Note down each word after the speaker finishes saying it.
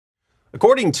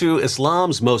According to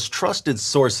Islam's most trusted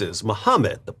sources,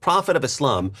 Muhammad, the prophet of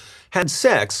Islam, had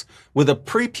sex with a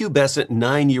prepubescent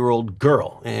 9-year-old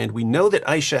girl. And we know that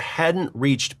Aisha hadn't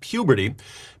reached puberty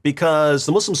because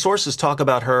the Muslim sources talk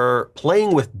about her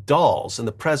playing with dolls in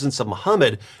the presence of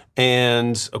Muhammad.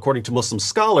 And according to Muslim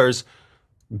scholars,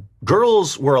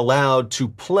 girls were allowed to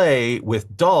play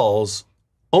with dolls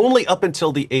only up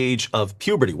until the age of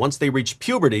puberty. Once they reached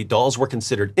puberty, dolls were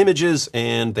considered images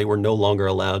and they were no longer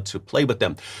allowed to play with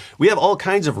them. We have all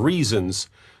kinds of reasons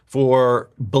for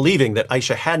believing that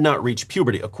Aisha had not reached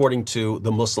puberty, according to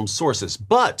the Muslim sources.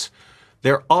 But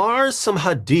there are some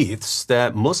hadiths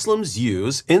that Muslims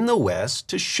use in the West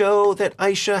to show that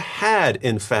Aisha had,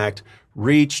 in fact,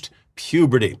 reached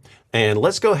puberty. And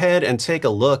let's go ahead and take a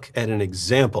look at an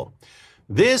example.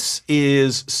 This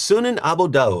is Sunan Abu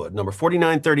Dawud, number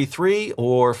 4933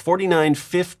 or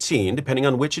 4915, depending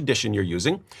on which edition you're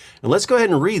using. And let's go ahead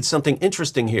and read something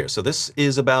interesting here. So this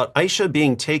is about Aisha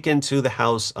being taken to the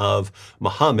house of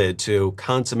Muhammad to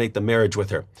consummate the marriage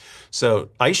with her. So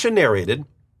Aisha narrated,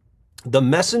 "The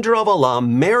Messenger of Allah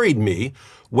married me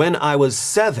when I was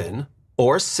 7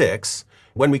 or 6.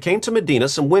 When we came to Medina,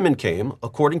 some women came.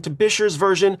 According to Bishr's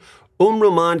version,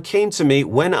 Rumman came to me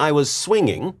when I was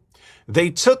swinging. They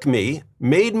took me,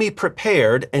 made me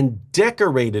prepared, and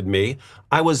decorated me.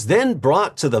 I was then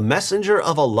brought to the Messenger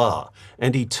of Allah,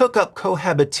 and he took up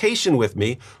cohabitation with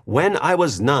me when I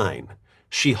was 9.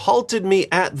 She halted me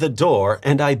at the door,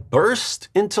 and I burst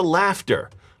into laughter."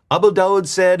 Abu Dawud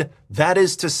said, that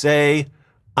is to say,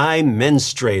 I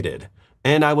menstruated.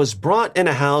 "And I was brought in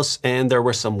a house, and there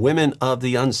were some women of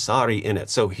the Ansari in it."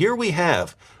 So here we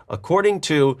have, according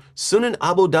to Sunan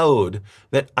Abu Dawud,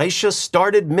 that Aisha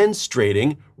started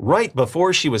menstruating right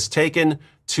before she was taken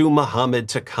to Muhammad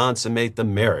to consummate the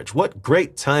marriage. What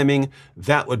great timing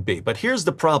that would be. But here's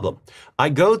the problem. I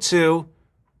go to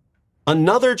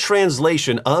another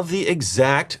translation of the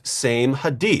exact same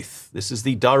hadith. This is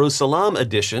the Darussalam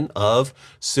edition of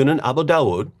Sunan Abu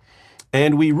Dawud.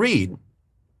 And we read,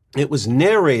 it was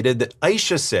narrated that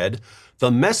Aisha said, "The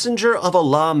Messenger of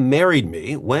Allah married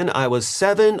me when I was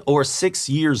 7 or 6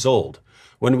 years old.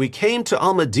 When we came to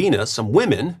Al-Madinah, some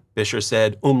women," Bishr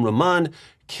said, Rumman,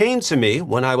 "came to me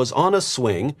when I was on a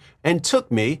swing and took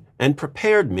me and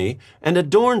prepared me and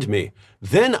adorned me.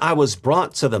 Then I was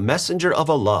brought to the Messenger of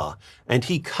Allah, and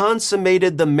he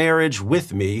consummated the marriage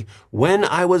with me when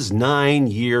I was 9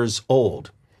 years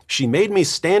old. She made me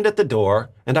stand at the door,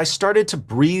 and I started to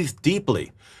breathe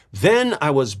deeply. Then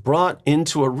I was brought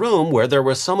into a room where there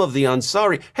were some of the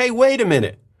Ansari." Hey, wait a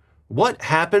minute. What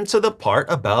happened to the part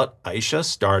about Aisha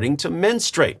starting to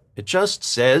menstruate? It just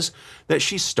says that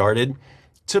she started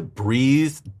to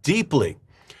breathe deeply.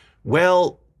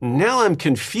 Well, now I'm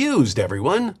confused,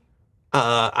 everyone.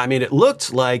 It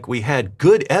looked like we had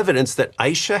good evidence that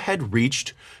Aisha had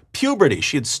reached puberty.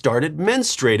 She had started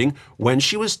menstruating when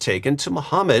she was taken to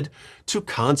Muhammad to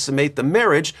consummate the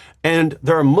marriage. And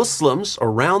there are Muslims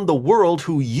around the world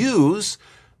who use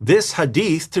this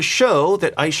hadith to show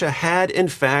that Aisha had, in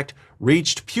fact,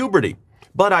 reached puberty.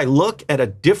 But I look at a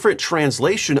different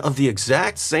translation of the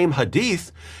exact same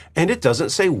hadith, and it doesn't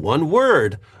say one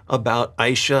word about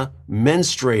Aisha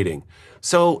menstruating.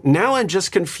 So now I'm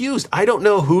just confused. I don't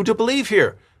know who to believe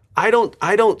here. I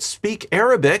don't speak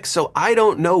Arabic, so I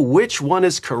don't know which one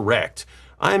is correct.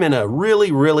 I'm in a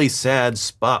really, really sad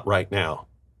spot right now.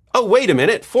 Oh, wait a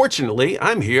minute. Fortunately,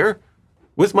 I'm here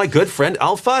with my good friend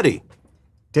Al-Fadi.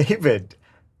 David,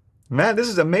 man, this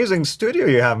is an amazing studio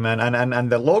you have, man. And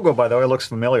the logo, by the way, looks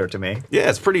familiar to me. Yeah,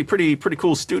 it's pretty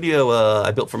cool studio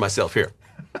I built for myself here.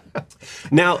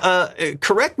 Now,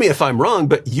 correct me if I'm wrong,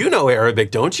 but you know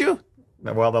Arabic, don't you?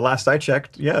 Well, the last I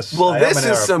checked, yes. Well, this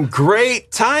is some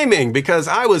great timing because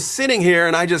I was sitting here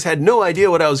and I just had no idea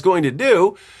what I was going to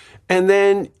do. And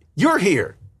then you're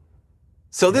here.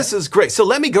 So this is great. So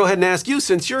let me go ahead and ask you,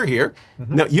 since you're here.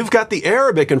 Now, you've got the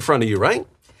Arabic in front of you, right?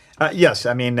 Yes,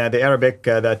 the Arabic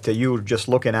that you're just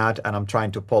looking at, and I'm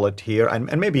trying to pull it here,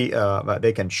 and maybe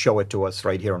they can show it to us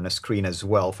right here on the screen as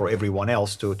well for everyone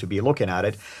else to be looking at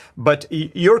it. But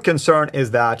your concern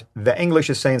is that the English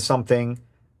is saying something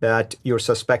that you're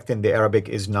suspecting the Arabic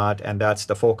is not, and that's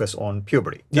the focus on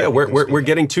puberty. Yeah, we're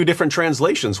getting two different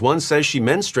translations. One says she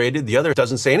menstruated, the other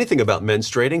doesn't say anything about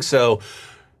menstruating. So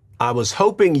I was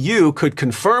hoping you could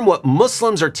confirm what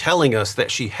Muslims are telling us, that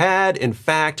she had, in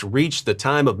fact, reached the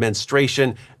time of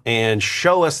menstruation, and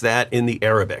show us that in the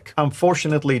Arabic.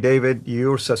 Unfortunately, David,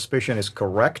 your suspicion is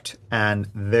correct, and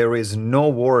there is no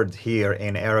word here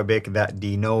in Arabic that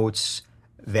denotes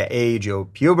the age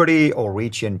of puberty or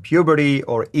reaching puberty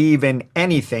or even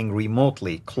anything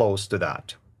remotely close to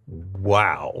that.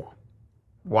 Wow.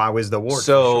 Wow is the word, for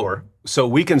So, sure. so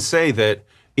we can say that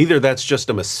either that's just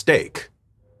a mistake,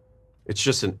 it's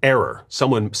just an error.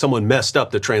 Someone messed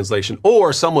up the translation,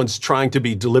 or someone's trying to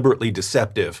be deliberately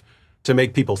deceptive to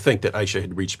make people think that Aisha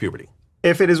had reached puberty.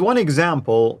 If it is one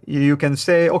example, you can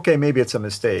say, okay, maybe it's a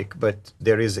mistake, but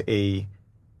there is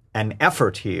an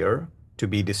effort here to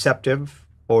be deceptive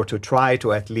or to try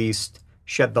to at least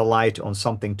shed the light on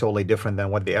something totally different than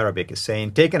what the Arabic is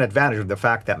saying, taking advantage of the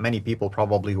fact that many people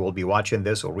probably who will be watching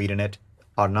this or reading it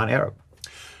are non-Arab.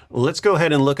 Let's go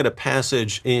ahead and look at a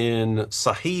passage in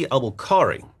Sahih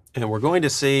al-Bukhari, and we're going to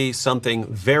see something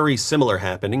very similar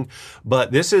happening,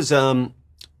 but this is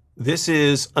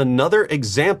another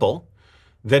example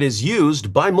that is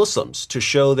used by Muslims to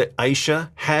show that Aisha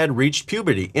had reached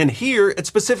puberty. And here it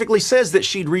specifically says that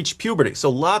she'd reached puberty. So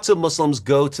lots of Muslims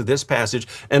go to this passage,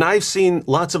 and I've seen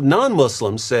lots of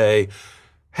non-Muslims say,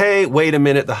 hey, wait a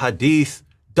minute, the Hadith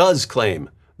does claim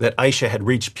that Aisha had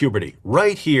reached puberty.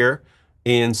 Right here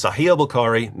in Sahih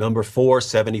al-Bukhari, number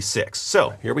 476.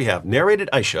 So here we have, narrated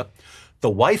Aisha, the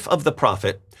wife of the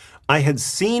Prophet, I had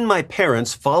seen my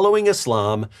parents following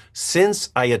Islam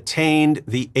since I attained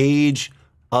the age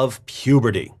of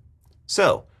puberty.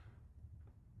 So,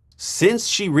 since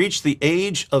she reached the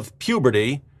age of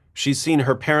puberty, she's seen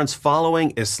her parents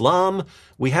following Islam.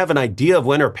 We have an idea of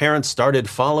when her parents started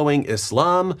following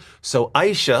Islam. So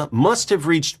Aisha must have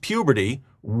reached puberty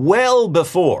well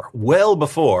before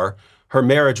her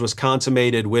marriage was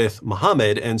consummated with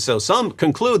Muhammad. And so some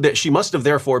conclude that she must have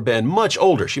therefore been much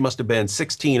older. She must have been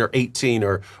 16 or 18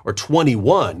 or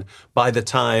 21 by the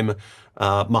time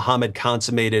Muhammad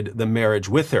consummated the marriage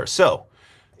with her. So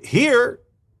here,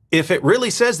 if it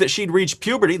really says that she'd reached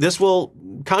puberty, this will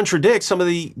contradict some of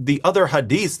the other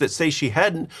hadiths that say she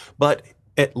hadn't, but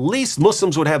at least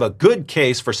Muslims would have a good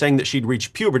case for saying that she'd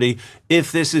reached puberty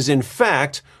if this is in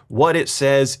fact what it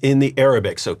says in the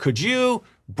Arabic. So could you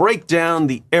break down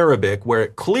the Arabic where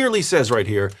it clearly says right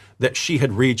here that she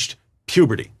had reached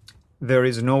puberty? There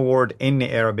is no word in the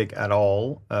Arabic at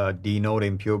all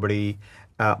denoting puberty.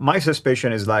 My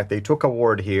suspicion is that they took a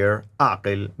word here,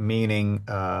 aqil, meaning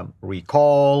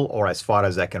recall, or as far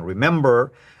as I can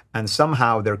remember, and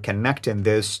somehow they're connecting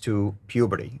this to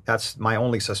puberty. That's my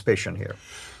only suspicion here.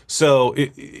 So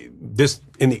this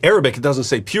in the Arabic, it doesn't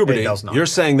say puberty. It does not. You're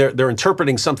saying they're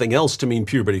interpreting something else to mean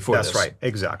puberty for this. That's right,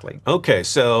 exactly. Okay,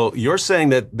 so you're saying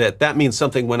that means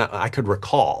something when I could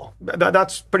recall.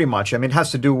 That's pretty much. I mean, it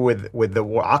has to do with the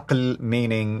word aql,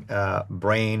 meaning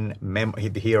brain,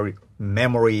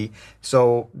 memory.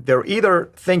 So they're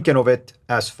either thinking of it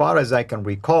as far as I can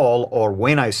recall, or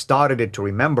when I started it to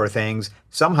remember things.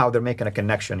 Somehow they're making a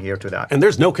connection here to that. And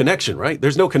there's no connection, right?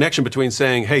 There's no connection between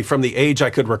saying, hey, from the age I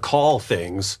could recall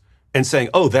things, and saying,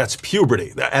 oh, that's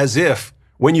puberty. As if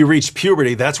when you reach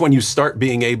puberty, that's when you start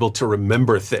being able to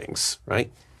remember things,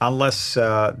 right? Unless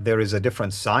there is a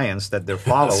different science that they're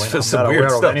following. I'm Some not weird aware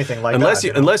stuff. of anything like unless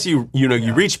that. Unless you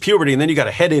reach puberty and then you got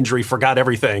a head injury, forgot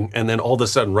everything, and then all of a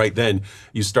sudden, right then,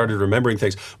 you started remembering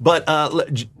things. But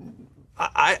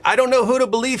I don't know who to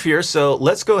believe here, so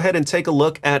let's go ahead and take a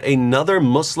look at another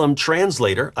Muslim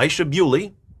translator, Aisha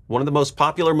Bewley, one of the most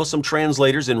popular Muslim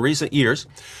translators in recent years.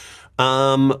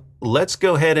 Let's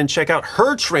go ahead and check out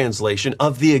her translation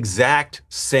of the exact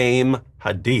same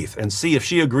hadith and see if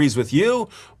she agrees with you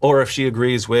or if she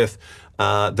agrees with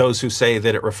those who say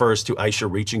that it refers to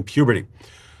Aisha reaching puberty.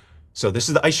 So this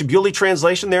is the Aisha Bewley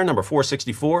translation there, number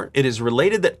 464. It is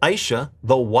related that Aisha,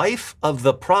 the wife of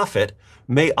the Prophet,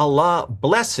 may Allah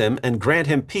bless him and grant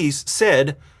him peace,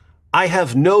 said, I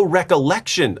have no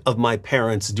recollection of my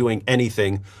parents doing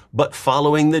anything but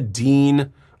following the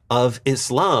deen of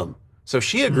Islam. So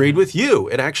she agreed with you.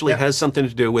 It actually has something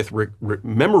to do with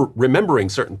remembering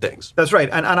certain things. That's right.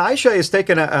 And Aisha is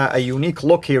taking a unique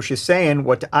look here. She's saying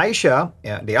what Aisha,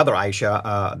 the other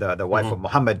Aisha, the wife of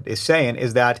Muhammad, is saying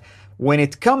is that when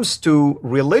it comes to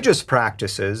religious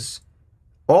practices,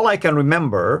 all I can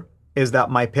remember is that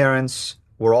my parents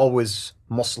were always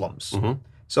Muslims.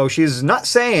 So she's not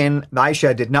saying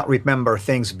Aisha did not remember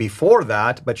things before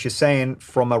that, but she's saying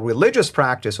from a religious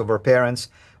practice of her parents,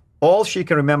 all she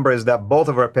can remember is that both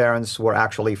of her parents were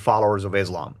actually followers of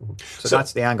Islam. So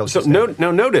that's the angle. So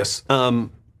now notice,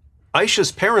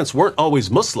 Aisha's parents weren't always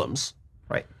Muslims.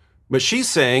 Right. But she's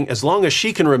saying as long as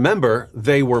she can remember,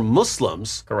 they were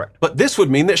Muslims. Correct. But this would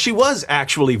mean that she was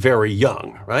actually very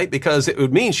young, right? Because it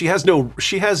would mean she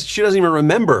doesn't even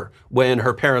remember when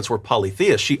her parents were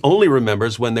polytheists. She only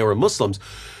remembers when they were Muslims.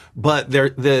 But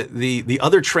the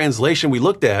other translation we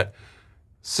looked at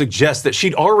suggests that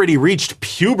she'd already reached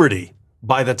puberty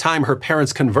by the time her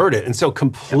parents converted. And so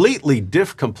completely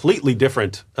different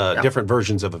different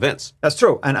versions of events. That's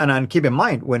true. And keep in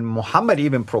mind, when Muhammad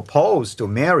even proposed to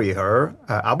marry her,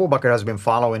 Abu Bakr has been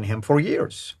following him for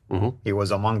years. He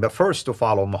was among the first to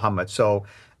follow Muhammad. So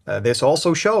this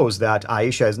also shows that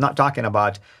Aisha is not talking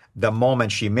about the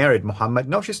moment she married Muhammad.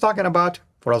 No, she's talking about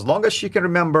for as long as she can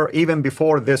remember, even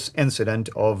before this incident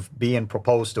of being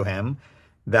proposed to him,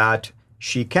 that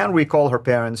she can recall her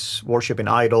parents worshiping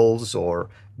idols or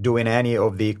doing any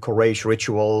of the Quraysh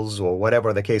rituals or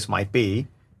whatever the case might be.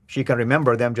 She can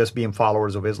remember them just being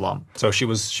followers of Islam. So she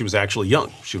was actually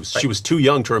young. She was too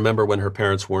young to remember when her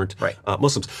parents weren't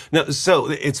Muslims. Now, so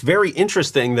it's very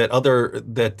interesting that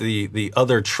the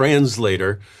other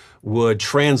translator would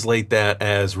translate that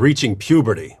as reaching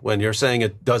puberty. When you're saying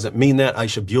it doesn't mean that,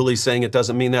 Aisha Bewley's saying it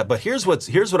doesn't mean that. But here's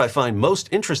what I find most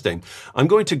interesting. I'm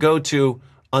going to go to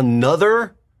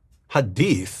another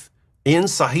hadith in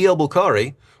Sahih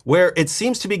al-Bukhari where it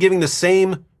seems to be giving the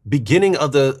same beginning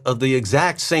of the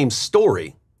exact same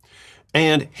story.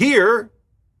 And here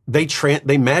they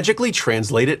magically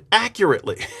translate it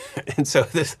accurately. And so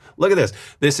look at this.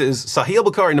 This is Sahih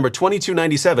al-Bukhari number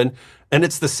 2297, and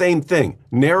it's the same thing.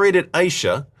 Narrated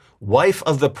Aisha, wife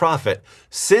of the Prophet,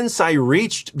 since I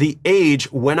reached the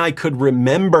age when I could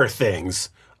remember things,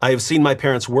 I have seen my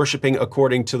parents worshiping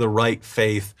according to the right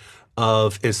faith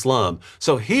of Islam.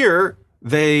 So here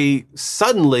they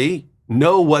suddenly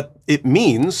know what it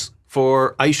means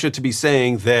for Aisha to be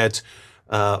saying that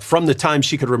from the time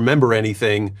she could remember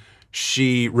anything,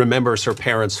 she remembers her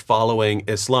parents following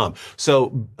Islam.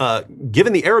 So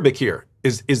given the Arabic here,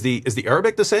 is the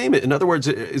Arabic the same? In other words,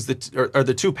 are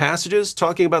the two passages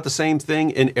talking about the same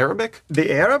thing in Arabic?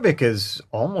 The Arabic is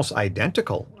almost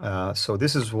identical. So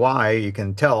this is why you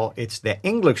can tell it's the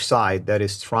English side that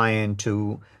is trying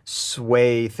to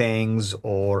sway things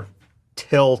or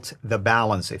tilt the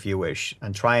balance, if you wish,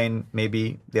 and try and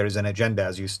maybe there is an agenda,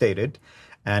 as you stated.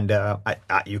 And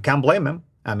you can't blame them.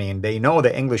 I mean, they know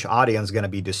the English audience is going to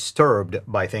be disturbed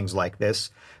by things like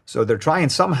this. So they're trying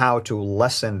somehow to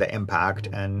lessen the impact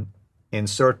and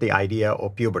insert the idea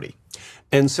of puberty.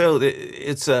 And so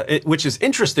which is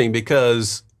interesting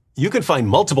because you can find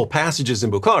multiple passages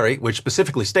in Bukhari which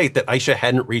specifically state that Aisha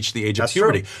hadn't reached the age of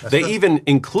puberty. They even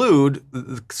include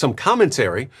some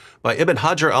commentary by Ibn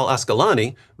Hajar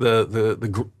al-Asqalani,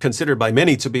 considered by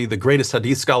many to be the greatest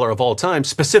hadith scholar of all time,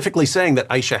 specifically saying that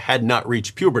Aisha had not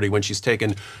reached puberty when she's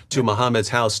taken to Muhammad's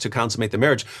house to consummate the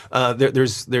marriage.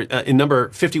 In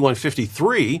number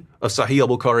 5153 of Sahih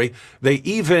al-Bukhari, they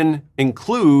even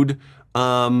include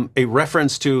a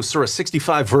reference to Surah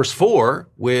 65 verse 4,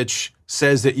 which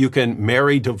says that you can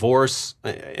marry and divorce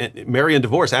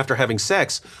after having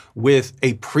sex with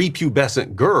a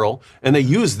prepubescent girl, and they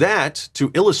use that to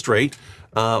illustrate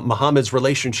Muhammad's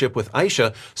relationship with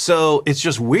Aisha. So it's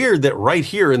just weird that right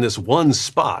here in this one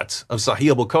spot of Sahih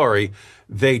al-Bukhari,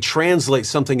 they translate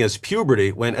something as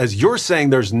puberty when, as you're saying,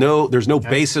 there's no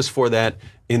basis for that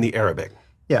in the Arabic.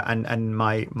 Yeah, and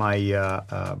my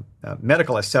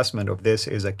medical assessment of this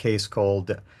is a case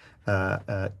called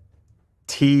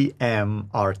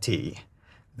TMRT,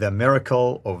 the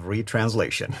miracle of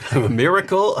retranslation. The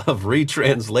miracle of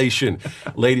retranslation,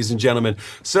 ladies and gentlemen.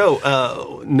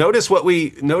 So notice what we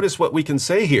can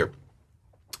say here.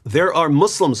 There are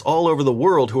Muslims all over the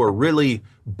world who are really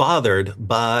bothered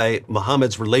by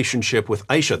Muhammad's relationship with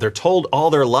Aisha. They're told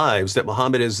all their lives that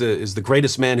Muhammad is the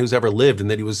greatest man who's ever lived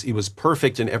and that he was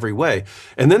perfect in every way.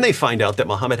 And then they find out that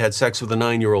Muhammad had sex with a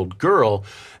 9-year-old girl.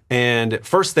 And at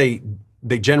first they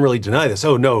generally deny this.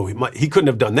 Oh, no, he couldn't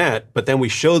have done that. But then we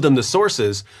show them the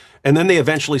sources. And then they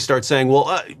eventually start saying,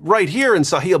 well, right here in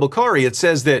Sahih al-Bukhari, it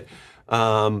says that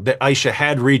Aisha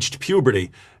had reached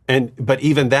puberty. But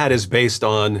even that is based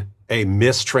on a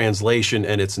mistranslation,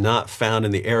 and it's not found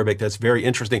in the Arabic. That's very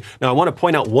interesting. Now, I want to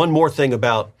point out one more thing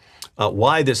about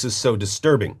why this is so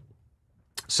disturbing.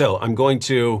 So I'm going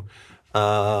to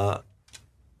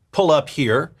pull up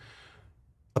here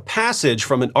a passage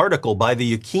from an article by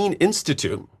the Yaqeen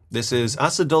Institute. This is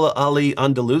Asadullah Ali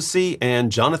Al-Andalusi and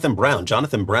Jonathan Brown.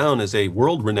 Jonathan Brown is a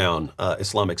world-renowned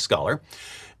Islamic scholar.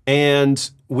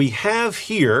 And we have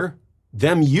here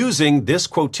them using this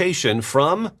quotation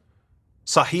from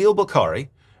Sahih al-Bukhari,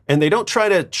 and they don't try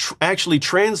to actually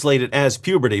translate it as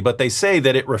puberty, but they say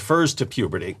that it refers to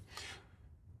puberty.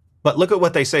 But look at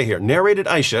what they say here. Narrated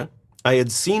Aisha, I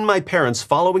had seen my parents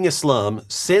following Islam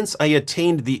since I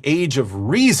attained the age of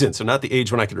reason. So not the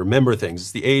age when I could remember things.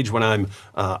 It's the age when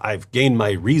I've gained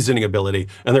my reasoning ability.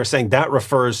 And they're saying that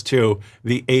refers to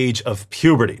the age of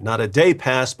puberty. Not a day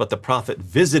passed, but the Prophet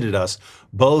visited us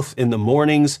both in the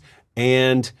mornings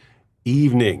and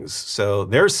evenings. So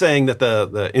they're saying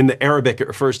that in the Arabic it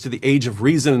refers to the age of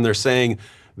reason, and they're saying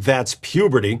that's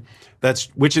puberty.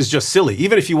 Which is just silly.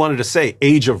 Even if you wanted to say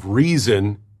age of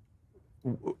reason,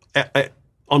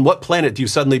 on what planet do you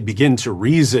suddenly begin to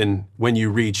reason when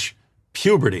you reach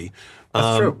puberty?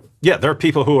 That's true. Yeah, there are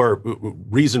people who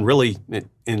reason really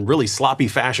in really sloppy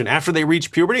fashion after they reach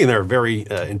puberty, and they're very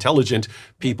intelligent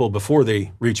people before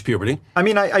they reach puberty. I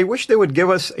mean, I wish they would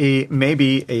give us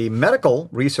maybe a medical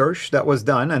research that was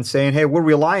done and saying, hey, we're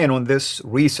relying on this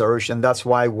research, and that's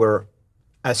why we're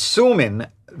assuming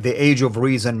the age of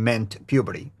reason meant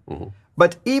puberty. Mm-hmm.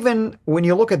 But even when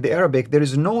you look at the Arabic, there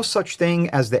is no such thing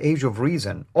as the age of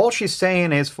reason. All she's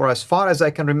saying is, for as far as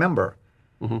I can remember,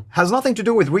 mm-hmm. has nothing to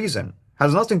do with reason,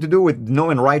 has nothing to do with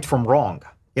knowing right from wrong.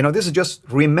 You know, this is just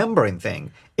remembering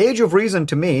thing. Age of reason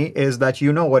to me is that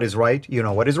you know what is right, you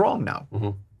know what is wrong now,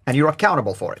 mm-hmm. and you're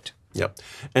accountable for it. Yep.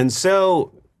 And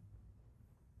so,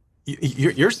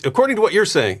 you're according to what you're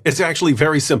saying, it's actually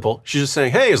very simple. She's just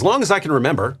saying, hey, as long as I can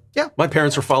remember, yeah, my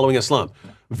parents are following Islam.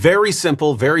 Very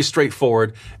simple, very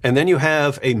straightforward. And then you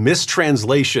have a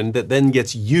mistranslation that then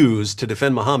gets used to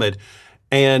defend Muhammad.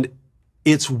 And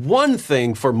it's one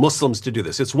thing for Muslims to do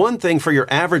this. It's one thing for your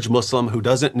average Muslim who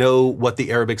doesn't know what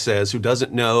the Arabic says, who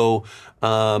doesn't know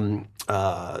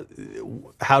how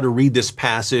to read this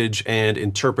passage and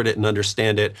interpret it and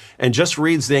understand it, and just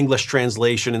reads the English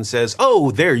translation and says,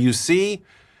 oh, there, you see,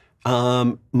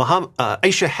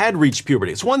 Aisha had reached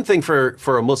puberty. It's one thing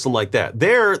for a Muslim like that.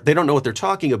 They don't know what they're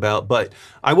talking about, but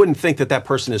I wouldn't think that that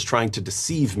person is trying to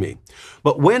deceive me.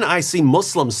 But when I see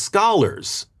Muslim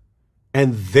scholars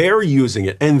and they're using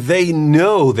it, and they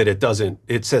know that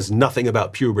it says nothing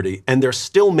about puberty, and they're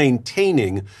still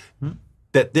maintaining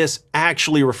that this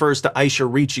actually refers to Aisha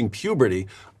reaching puberty,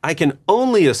 I can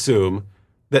only assume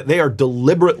that they are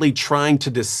deliberately trying to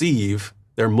deceive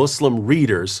their Muslim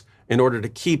readers in order to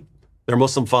keep their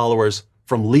Muslim followers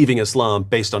from leaving Islam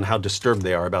based on how disturbed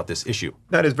they are about this issue.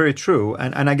 That is very true,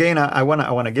 and again, I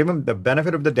want to give them the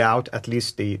benefit of the doubt. At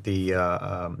least the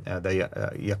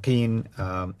Yaqeen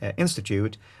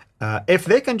Institute, if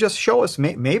they can just show us,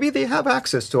 maybe they have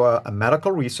access to a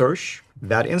medical research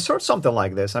that inserts something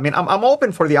like this. I mean, I'm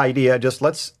open for the idea. Just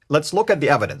let's look at the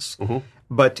evidence. Mm-hmm.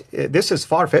 But this is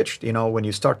far-fetched, you know, when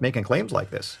you start making claims like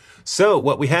this. So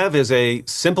what we have is a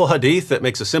simple hadith that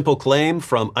makes a simple claim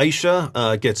from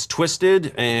Aisha, gets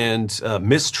twisted and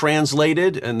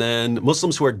mistranslated, and then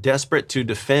Muslims who are desperate to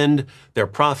defend their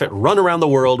prophet run around the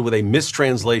world with a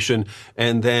mistranslation,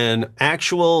 and then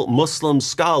actual Muslim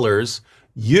scholars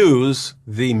use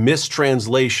the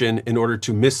mistranslation in order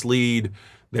to mislead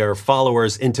their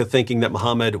followers into thinking that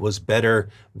Muhammad was better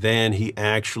than he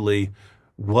actually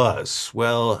was.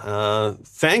 Well,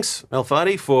 thanks,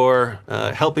 Al-Fadi, for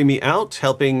helping me out,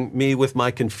 helping me with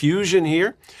my confusion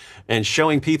here, and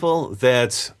showing people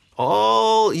that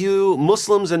all you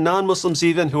Muslims and non-Muslims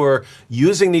even who are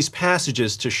using these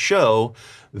passages to show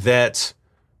that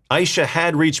Aisha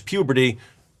had reached puberty,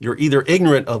 you're either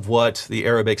ignorant of what the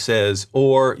Arabic says,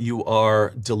 or you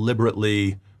are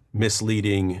deliberately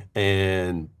misleading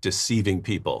and deceiving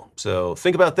people. So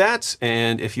think about that,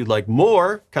 and if you'd like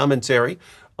more commentary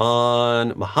on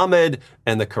Muhammad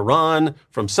and the Quran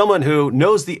from someone who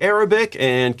knows the Arabic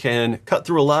and can cut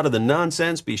through a lot of the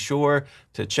nonsense, be sure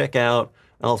to check out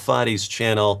Al-Fadi's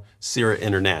channel, Sira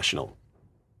International.